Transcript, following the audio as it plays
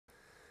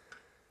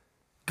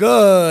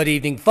Good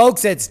evening,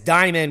 folks. It's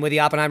Diamond with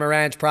the Oppenheimer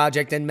Ranch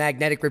Project and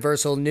Magnetic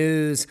Reversal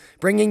News,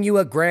 bringing you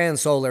a grand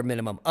solar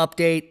minimum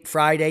update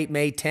Friday,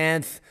 May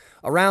 10th,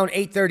 around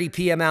 8:30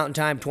 p.m. Mountain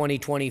Time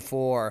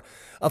 2024.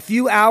 A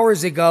few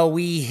hours ago,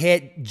 we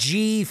hit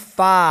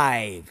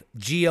G5,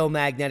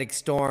 Geomagnetic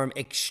Storm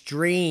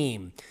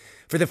Extreme.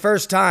 For the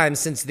first time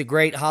since the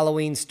Great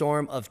Halloween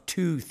Storm of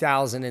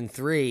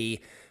 2003,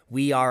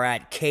 we are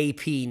at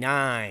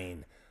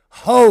KP9.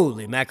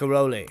 Holy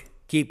macaroni.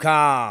 Keep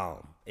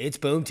calm. It's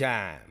boom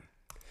time.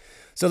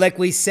 So like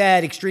we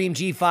said, extreme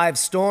G5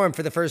 storm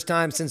for the first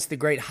time since the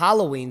Great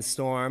Halloween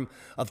Storm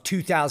of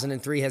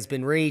 2003 has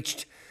been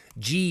reached.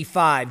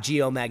 G5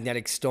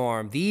 geomagnetic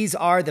storm. These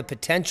are the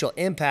potential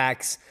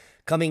impacts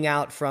coming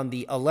out from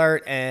the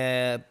alert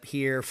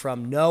here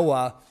from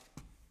NOAA.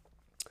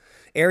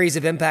 Areas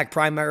of impact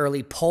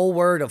primarily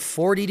poleward of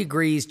 40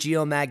 degrees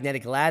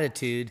geomagnetic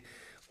latitude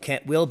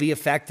will be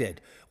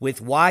affected, with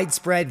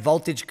widespread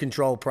voltage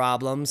control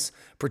problems.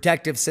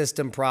 Protective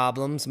system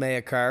problems may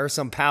occur.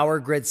 Some power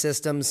grid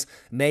systems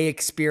may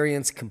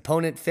experience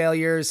component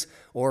failures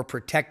or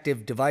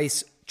protective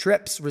device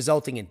trips,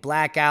 resulting in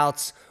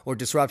blackouts or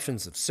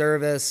disruptions of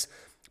service.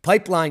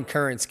 Pipeline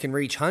currents can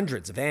reach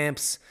hundreds of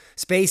amps.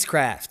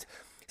 Spacecraft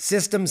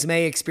systems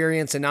may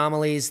experience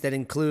anomalies that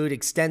include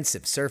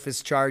extensive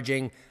surface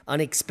charging,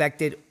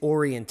 unexpected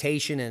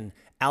orientation and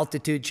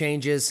altitude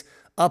changes,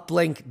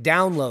 uplink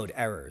download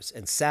errors,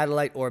 and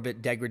satellite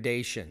orbit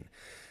degradation.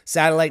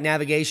 Satellite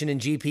navigation and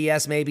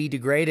GPS may be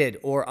degraded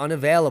or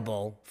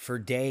unavailable for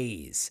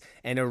days.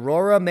 An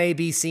aurora may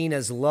be seen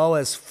as low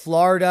as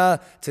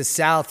Florida to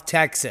South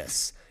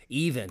Texas,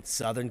 even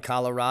southern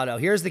Colorado.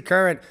 Here's the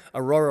current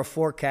aurora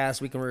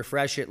forecast. We can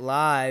refresh it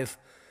live.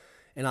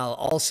 And I'll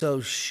also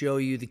show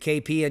you the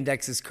KP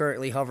index is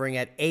currently hovering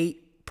at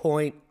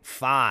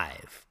 8.5,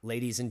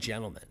 ladies and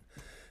gentlemen.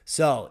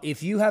 So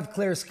if you have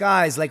clear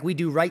skies like we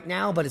do right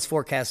now, but it's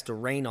forecast to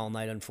rain all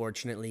night,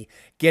 unfortunately,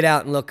 get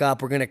out and look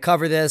up. We're going to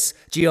cover this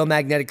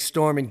geomagnetic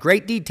storm in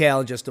great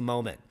detail in just a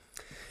moment.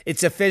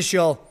 It's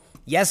official.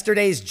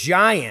 Yesterday's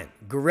giant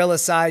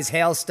gorilla-sized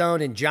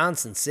hailstone in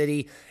Johnson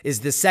City is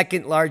the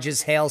second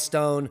largest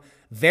hailstone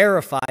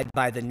verified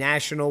by the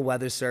National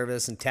Weather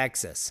Service in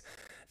Texas.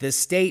 The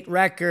state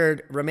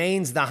record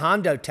remains the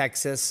Hondo,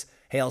 Texas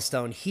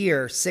hailstone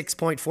here,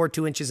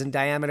 6.42 inches in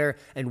diameter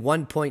and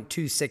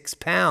 1.26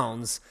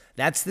 pounds.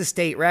 That's the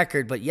state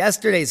record. But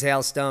yesterday's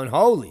hailstone,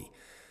 holy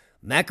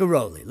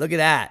macaroni, look at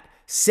that,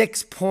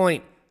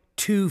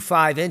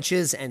 6.25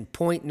 inches and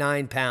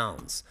 0.9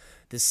 pounds.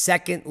 The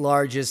second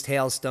largest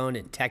hailstone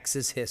in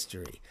Texas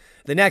history.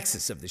 The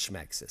nexus of the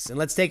schmexus. And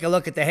let's take a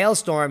look at the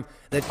hailstorm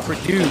that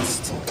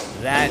produced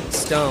that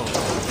stone.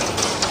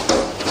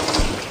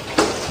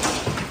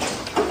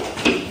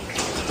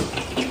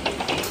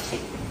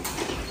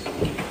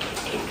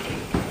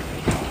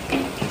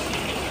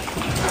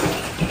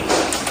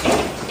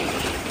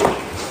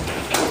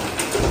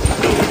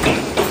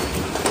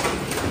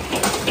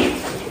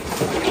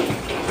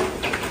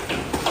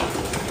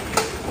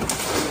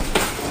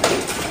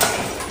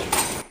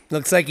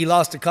 Looks like he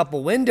lost a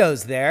couple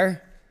windows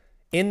there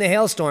in the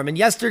hailstorm. And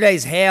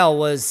yesterday's hail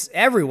was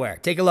everywhere.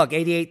 Take a look.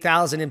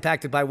 88,000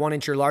 impacted by 1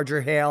 inch or larger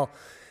hail.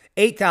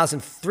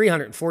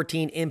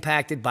 8,314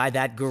 impacted by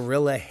that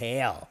gorilla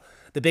hail.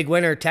 The big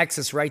winner,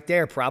 Texas, right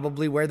there,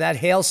 probably where that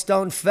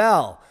hailstone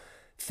fell.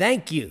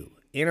 Thank you,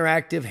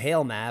 Interactive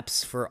Hail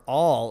Maps, for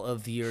all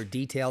of your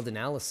detailed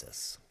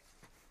analysis.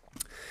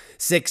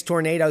 6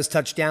 tornadoes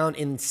touched down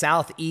in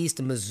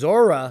southeast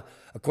Missouri,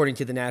 according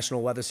to the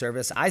National Weather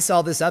Service. I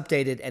saw this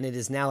updated, and it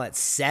is now at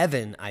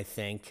 7, I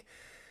think.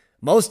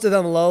 Most of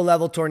them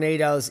low-level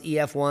tornadoes,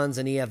 EF1s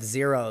and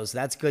EF0s.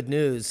 That's good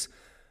news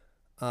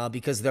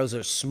because those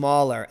are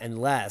smaller and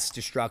less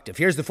destructive.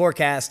 Here's the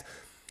forecast.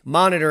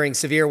 Monitoring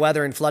severe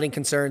weather and flooding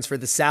concerns for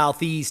the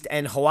southeast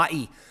and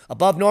Hawaii.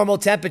 Above normal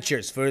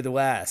temperatures for the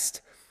west.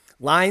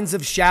 Lines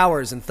of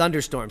showers and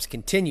thunderstorms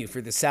continue for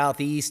the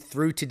southeast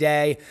through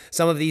today.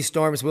 Some of these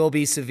storms will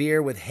be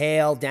severe with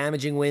hail,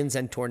 damaging winds,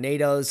 and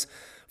tornadoes.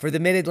 For the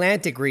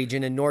mid-Atlantic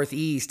region and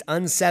northeast,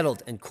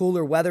 unsettled and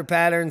cooler weather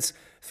patterns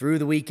through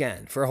the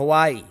weekend. For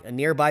Hawaii, a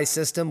nearby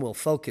system will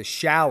focus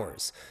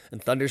showers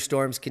and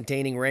thunderstorms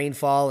containing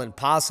rainfall and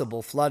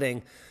possible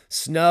flooding.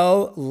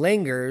 Snow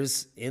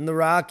lingers in the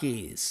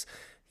Rockies.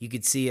 You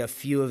could see a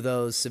few of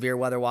those severe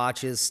weather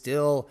watches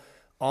still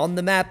on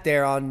the map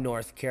there on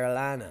North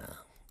Carolina.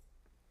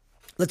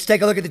 Let's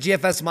take a look at the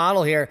GFS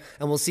model here,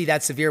 and we'll see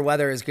that severe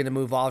weather is going to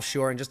move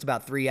offshore in just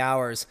about 3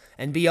 hours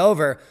and be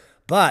over.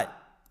 But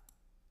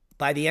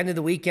by the end of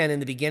the weekend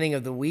and the beginning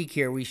of the week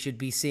here, we should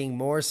be seeing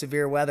more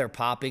severe weather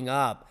popping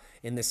up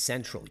in the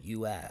central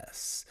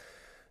U.S.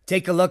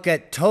 Take a look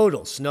at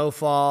total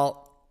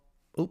snowfall.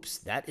 Oops,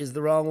 that is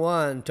the wrong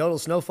one. Total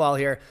snowfall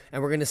here.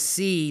 And we're going to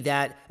see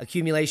that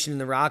accumulation in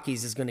the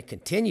Rockies is going to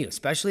continue,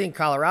 especially in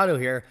Colorado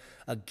here,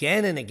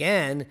 again and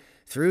again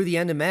through the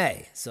end of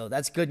May. So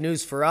that's good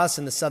news for us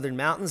in the southern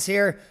mountains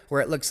here,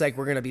 where it looks like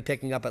we're going to be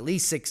picking up at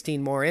least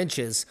 16 more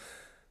inches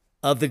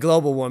of the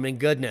global warming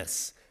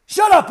goodness.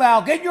 Shut up,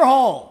 Al. Get in your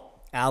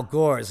hole. Al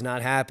Gore is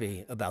not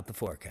happy about the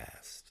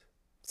forecast.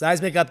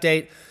 Seismic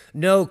update,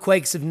 no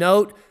quakes of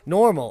note,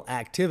 normal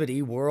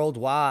activity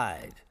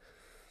worldwide.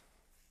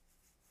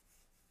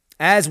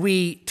 As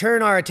we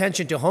turn our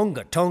attention to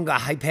Hunga, Tonga,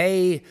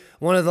 Haipei,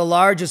 one of the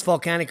largest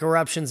volcanic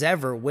eruptions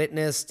ever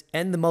witnessed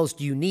and the most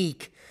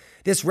unique,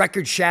 this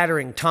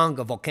record-shattering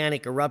Tonga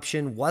volcanic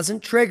eruption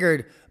wasn't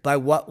triggered by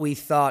what we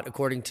thought,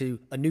 according to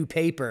a new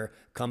paper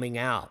coming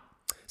out.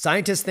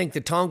 Scientists think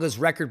that Tonga's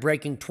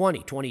record-breaking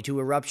 2022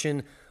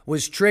 eruption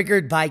was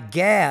triggered by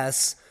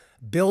gas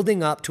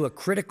building up to a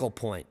critical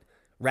point,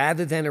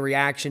 rather than a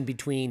reaction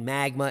between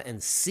magma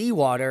and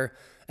seawater,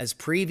 as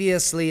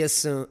previously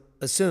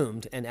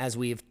assumed, and as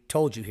we have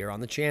told you here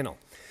on the channel.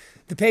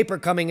 The paper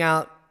coming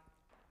out,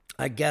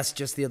 I guess,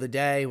 just the other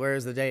day. Where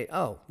is the date?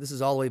 Oh, this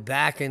is all the way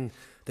back in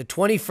the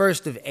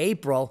 21st of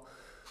April.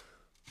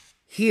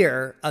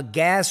 Here, a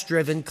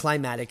gas-driven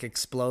climatic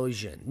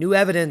explosion. New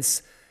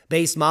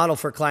evidence-based model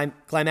for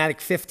climatic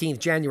 15th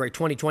January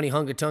 2020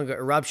 Hunga Tonga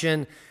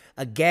eruption.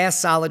 A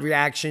gas-solid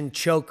reaction,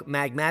 choke,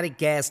 magmatic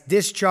gas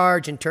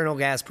discharge, internal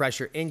gas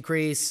pressure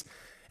increase,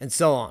 and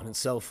so on and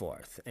so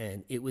forth.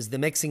 And it was the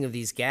mixing of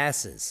these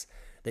gases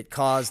that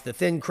caused the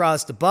thin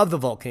crust above the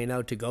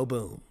volcano to go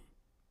boom.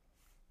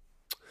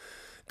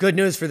 Good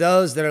news for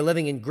those that are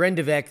living in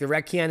Grindavik. The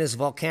Reykjanes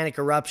volcanic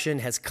eruption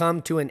has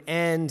come to an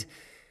end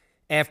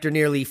after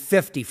nearly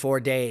 54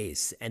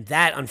 days. And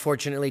that,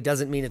 unfortunately,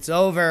 doesn't mean it's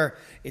over.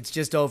 It's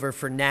just over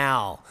for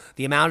now.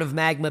 The amount of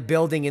magma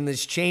building in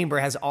this chamber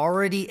has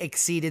already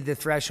exceeded the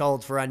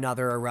threshold for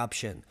another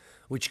eruption,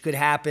 which could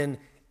happen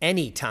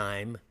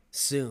anytime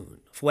soon.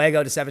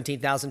 Fuego to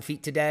 17,000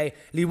 feet today.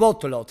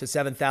 Liwotolo to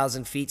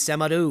 7,000 feet.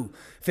 Semaru,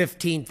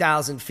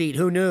 15,000 feet.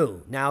 Who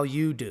knew? Now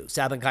you do.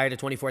 Sabancaya to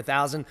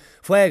 24,000.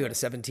 Fuego to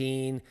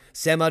 17.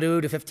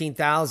 Semaru to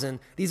 15,000.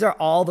 These are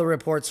all the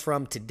reports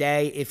from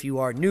today if you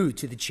are new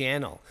to the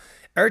channel.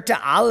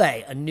 Erta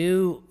Ale, a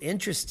new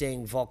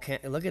interesting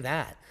volcano. Look at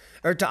that.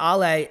 Erta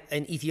Ale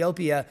in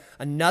Ethiopia,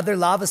 another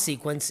lava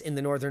sequence in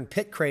the northern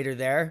pit crater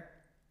there.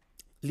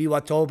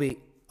 Liwatobi,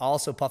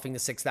 also puffing to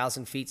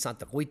 6,000 feet.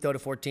 Santa Huito to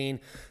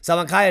 14.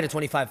 Sabancaya to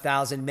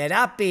 25,000.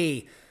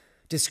 Merapi,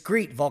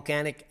 discrete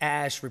volcanic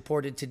ash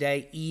reported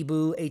today.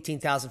 Ibu,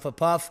 18,000 foot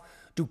puff.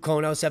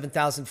 Ducono,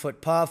 7,000 foot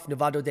puff.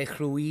 Nevado de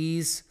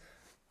Ruiz,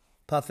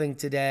 puffing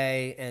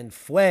today. And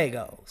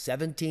Fuego,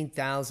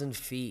 17,000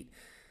 feet.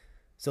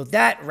 So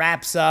that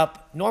wraps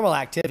up normal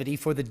activity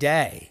for the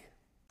day.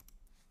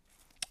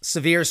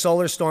 Severe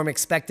solar storm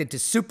expected to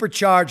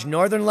supercharge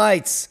northern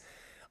lights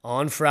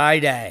on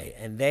Friday,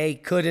 and they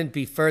couldn't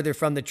be further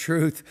from the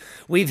truth.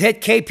 We've hit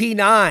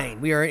KP9.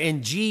 We are in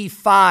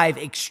G5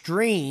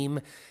 extreme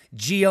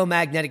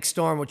geomagnetic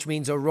storm, which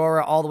means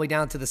aurora all the way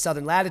down to the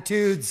southern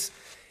latitudes.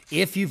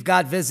 If you've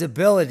got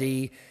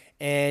visibility,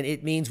 and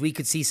it means we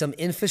could see some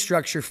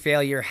infrastructure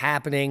failure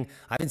happening.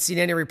 I haven't seen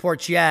any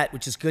reports yet,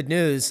 which is good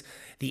news.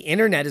 The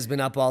internet has been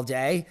up all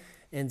day,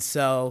 and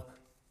so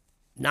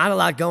not a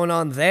lot going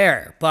on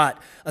there. But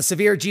a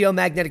severe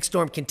geomagnetic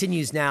storm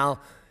continues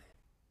now.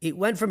 It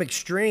went from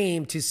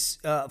extreme to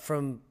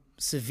from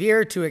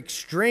severe to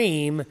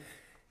extreme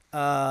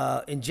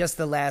in just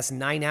the last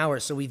 9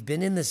 hours. So we've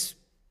been in this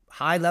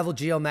high-level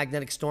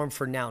geomagnetic storm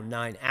for now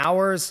 9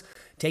 hours.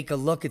 Take a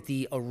look at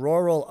the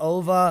auroral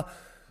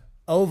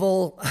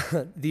oval.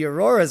 The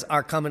auroras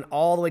are coming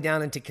all the way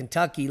down into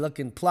Kentucky,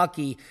 looking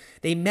plucky.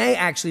 They may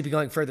actually be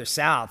going further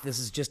south. This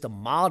is just a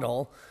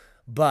model,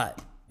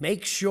 but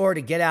make sure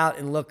to get out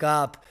and look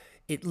up.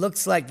 It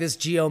looks like this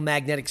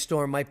geomagnetic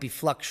storm might be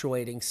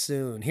fluctuating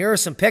soon. Here are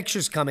some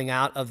pictures coming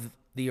out of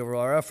the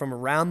aurora from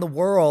around the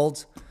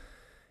world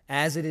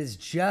as it is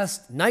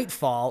just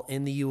nightfall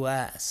in the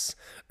U.S.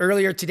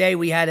 Earlier today,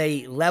 we had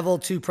a level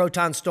 2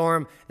 proton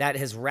storm that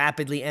has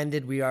rapidly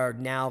ended. We are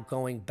now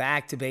going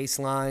back to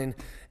baseline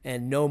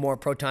and no more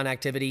proton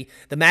activity.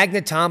 The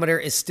magnetometer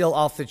is still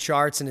off the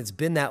charts, and it's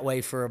been that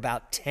way for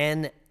about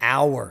 10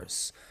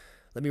 hours.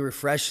 Let me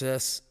refresh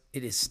this.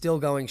 It is still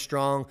going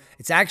strong.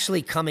 It's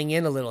actually coming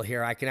in a little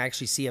here. I can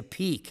actually see a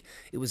peak.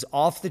 It was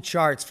off the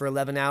charts for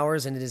 11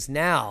 hours, and it is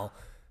now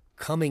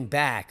coming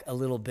back a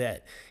little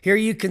bit. Here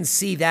you can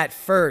see that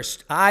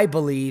first, I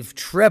believe,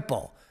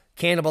 triple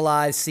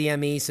cannibalized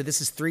CME. So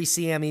this is 3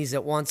 CMEs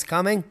at once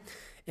coming.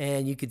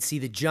 And you can see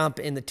the jump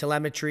in the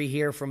telemetry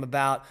here from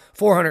about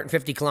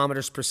 450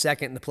 kilometers per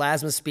second in the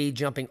plasma speed,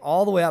 jumping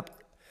all the way up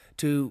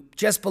to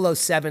just below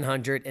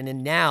 700, and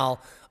then now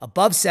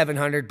above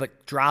 700,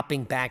 but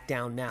dropping back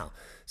down now.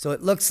 So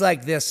it looks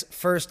like this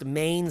first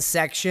main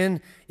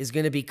section is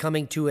going to be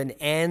coming to an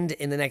end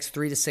in the next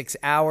 3 to 6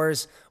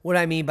 hours. What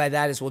I mean by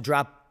that is we'll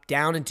drop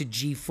down into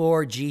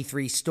G4,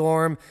 G3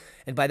 storm,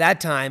 and by that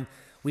time,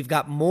 we've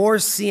got more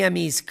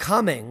CMEs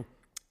coming,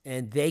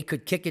 and they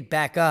could kick it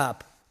back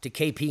up to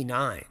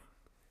KP9.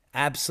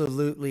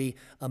 Absolutely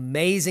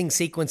amazing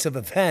sequence of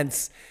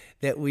events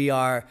that we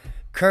are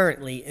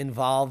currently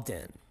involved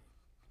in.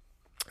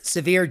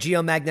 Severe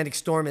geomagnetic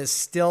storm is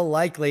still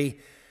likely.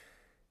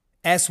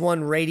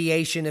 S1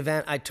 radiation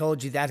event, I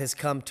told you that has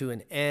come to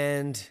an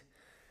end.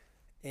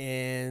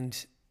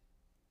 And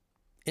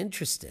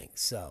Interesting.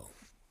 So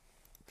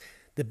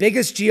the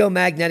biggest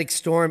geomagnetic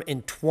storm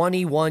in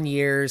 21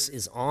 years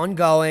is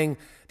ongoing.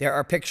 There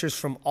are pictures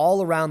from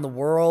all around the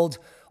world.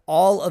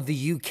 All of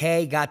the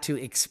UK got to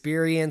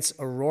experience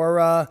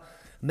aurora.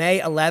 May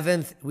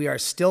 11th, we are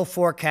still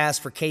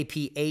forecast for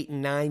KP 8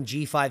 and 9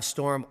 G5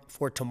 storm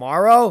for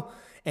tomorrow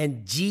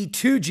and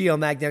G2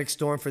 geomagnetic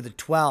storm for the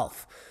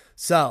 12th.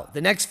 So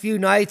the next few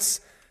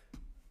nights,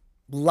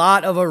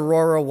 lot of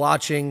aurora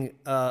watching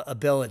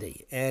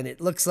ability. And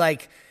it looks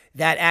like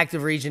that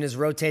active region is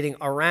rotating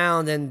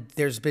around, and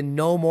there's been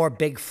no more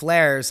big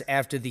flares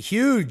after the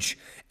huge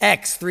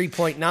X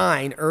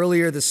 3.9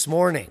 earlier this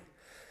morning.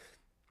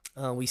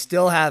 We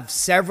still have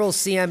several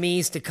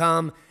CMEs to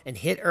come and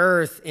hit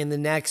Earth in the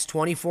next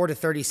 24 to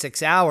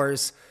 36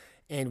 hours,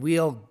 and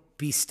we'll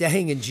be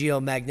staying in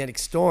geomagnetic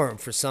storm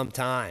for some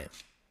time.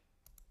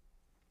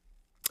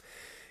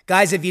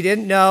 Guys, if you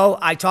didn't know,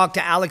 I talked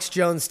to Alex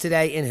Jones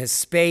today in his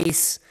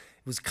space.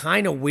 It was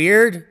kind of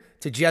weird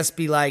to just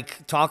be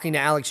like talking to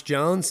Alex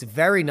Jones.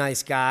 Very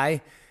nice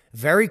guy,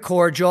 very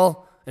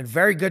cordial, and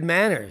very good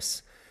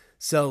manners.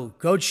 So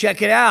go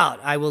check it out.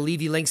 I will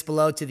leave you links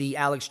below to the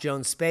Alex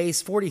Jones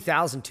space.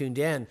 40,000 tuned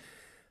in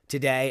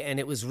today, and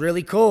it was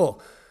really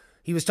cool.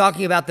 He was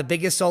talking about the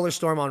biggest solar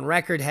storm on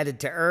record headed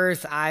to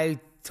Earth. I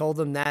told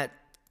him that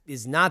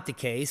is not the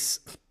case,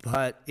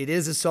 but it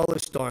is a solar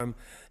storm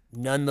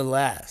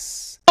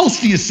nonetheless. What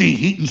else do you see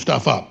heating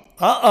stuff up?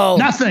 Uh-oh.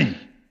 Nothing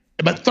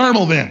but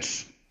thermal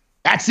vents.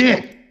 That's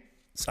it.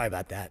 Sorry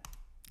about that.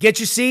 Get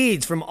your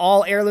seeds from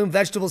All Heirloom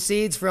Vegetable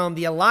Seeds from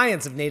the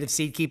Alliance of Native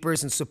Seed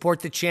Keepers and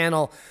support the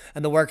channel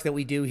and the work that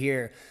we do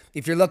here.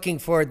 If you're looking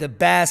for the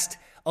best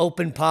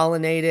open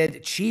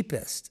pollinated,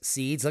 cheapest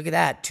seeds, look at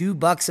that,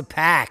 $2 a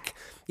pack.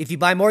 If you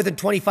buy more than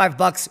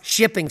 $25,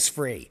 shipping's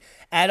free.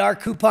 Add our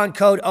coupon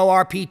code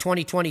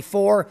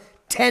ORP2024,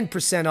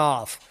 10%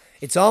 off.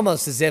 It's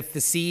almost as if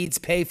the seeds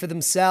pay for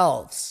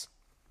themselves.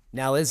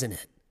 Now, isn't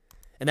it?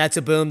 And that's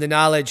a boom to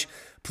knowledge.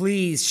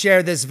 Please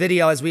share this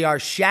video as we are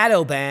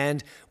shadow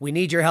banned. We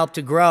need your help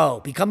to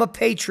grow. Become a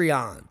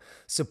Patreon.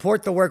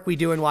 Support the work we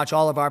do and watch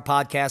all of our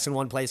podcasts in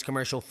one place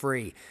commercial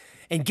free.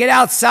 And get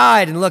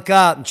outside and look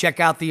up and check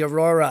out the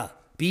aurora.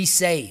 Be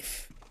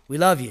safe. We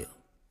love you.